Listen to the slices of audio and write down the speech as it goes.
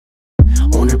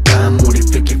오늘 밤 우리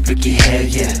freaky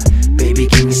yeah. Baby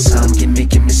give me some, give me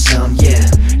some yeah.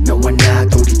 너와 나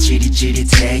둘이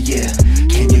지릿지릿해 yeah.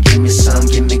 Can you give me some,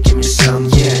 give me some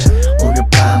yeah. 오늘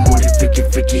밤 우리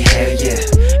freaky yeah.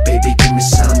 Baby give me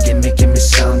some, give me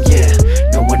some yeah.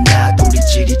 너와 나 둘이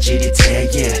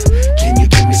지릿지릿해 yeah. Can you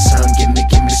give me some, give me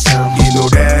some. 이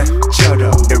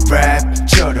노래처럼 내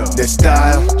랩처럼 내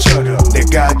스타일처럼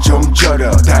내가 좀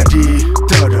쩔어 다리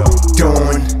떨어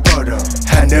돈 벌어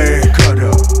하늘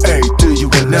걸어 Hey do you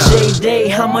wanna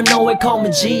J-Day I'ma know it call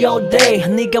me G.O.D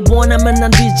네가 원하면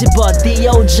난 뒤집어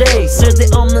D.O.J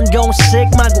쓸데없는 공식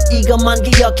말고 이것만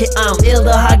기억해 I'm ill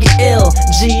더하기 ill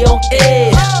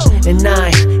G.O.E And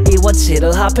I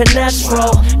이워치를 합해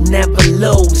natural Never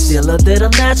lose 일러들은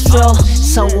natural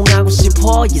성공하고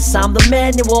싶어 Yes I'm the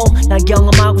manual 난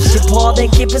경험하고 싶어 They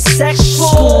keep it sexual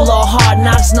School or hard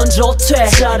knocks 넌 좋대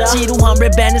지루한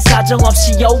랩에는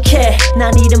사정없이 욕해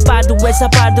난 이름 발도 회사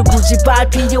발도 굳이 발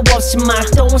필요 없이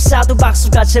말똥을 싸도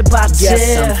박수가 제받지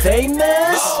Yes I'm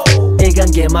famous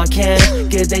이건 게막해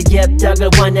그대의 덕을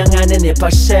환영하는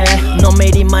힙합새 너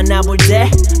매일이 만나볼 때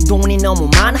돈이 너무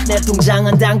많아 내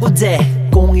통장은 당구대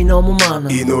공이 너무 많아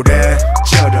이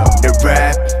노래처럼 내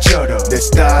랩처럼 내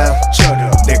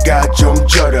스타일처럼 내가 좀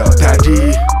쩔어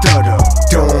다리 떨어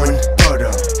돈 벌어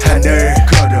하늘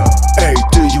걸어 Hey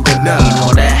do you wanna 이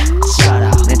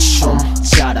노래처럼 내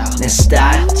춤처럼 내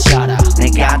스타일처럼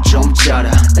내가 좀 쩔어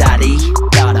다리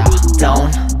떨어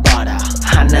돈 벌어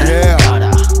하늘 걸어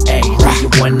Hey do you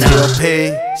wanna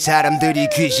T.O.P 사람들이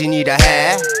귀신이라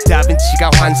해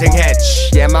다빈치가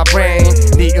환생했지 Yeah my brain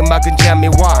네 음악은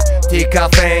재미와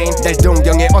디카페인 날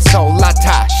동경에 어서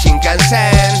올라타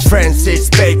신간센 Francis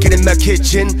Bacon in my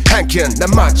kitchen 한켠 난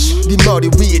마치 네 머리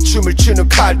위에 춤을 추는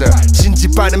칼들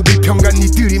진지빠는 비평가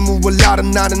니들이 무얼 알아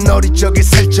나는 어리적에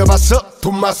살쪄봤어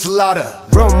돈맛을 알아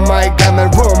로마에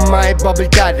가면 로마의 법을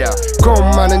가려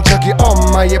고마는 저기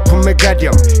엄마의 품에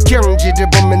가렴 경지를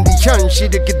보면 네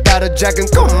현실을 기다려 작은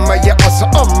꼬마야 어서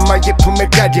엄마의 품에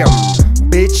가렴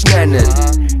Bitch 나는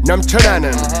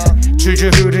넘쳐나는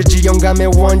줄줄 흐르지 영감의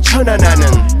원천하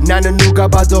나는 누가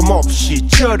봐도 몹시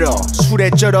쩔어 술에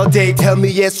쩔어 They tell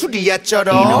me 예술이야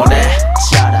쩔어 이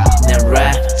노래처럼 내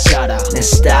랩처럼 내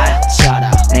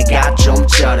스타일처럼 내가 좀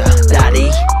쩔어 다리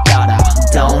떨어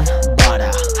돈 벌어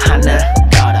하늘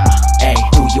걸어 Ay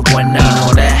do you wanna 이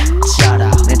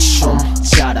노래처럼 내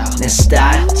춤처럼 내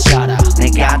스타일처럼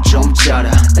내가 좀 쩔어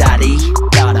다리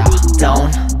떨어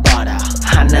돈 벌어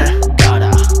하늘 걸어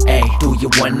Ay do you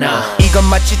wanna 이건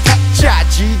마치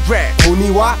타짜지 랩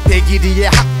본이와 백일이의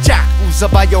합작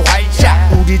웃어봐요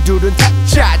활짝 우리 둘은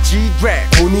타짜지 랩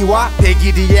본이와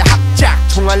백일이의 합작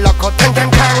총알 넣고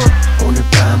탕탕탕 오늘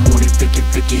밤 우리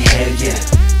freaky yeah.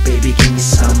 Baby give me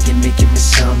some, give me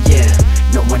some yeah.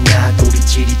 너와 나 둘이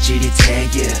지릿지릿해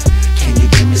yeah. Can you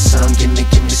give me some, give me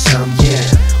some yeah.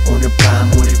 오늘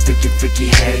밤 우리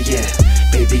freaky yeah.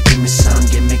 Baby give me some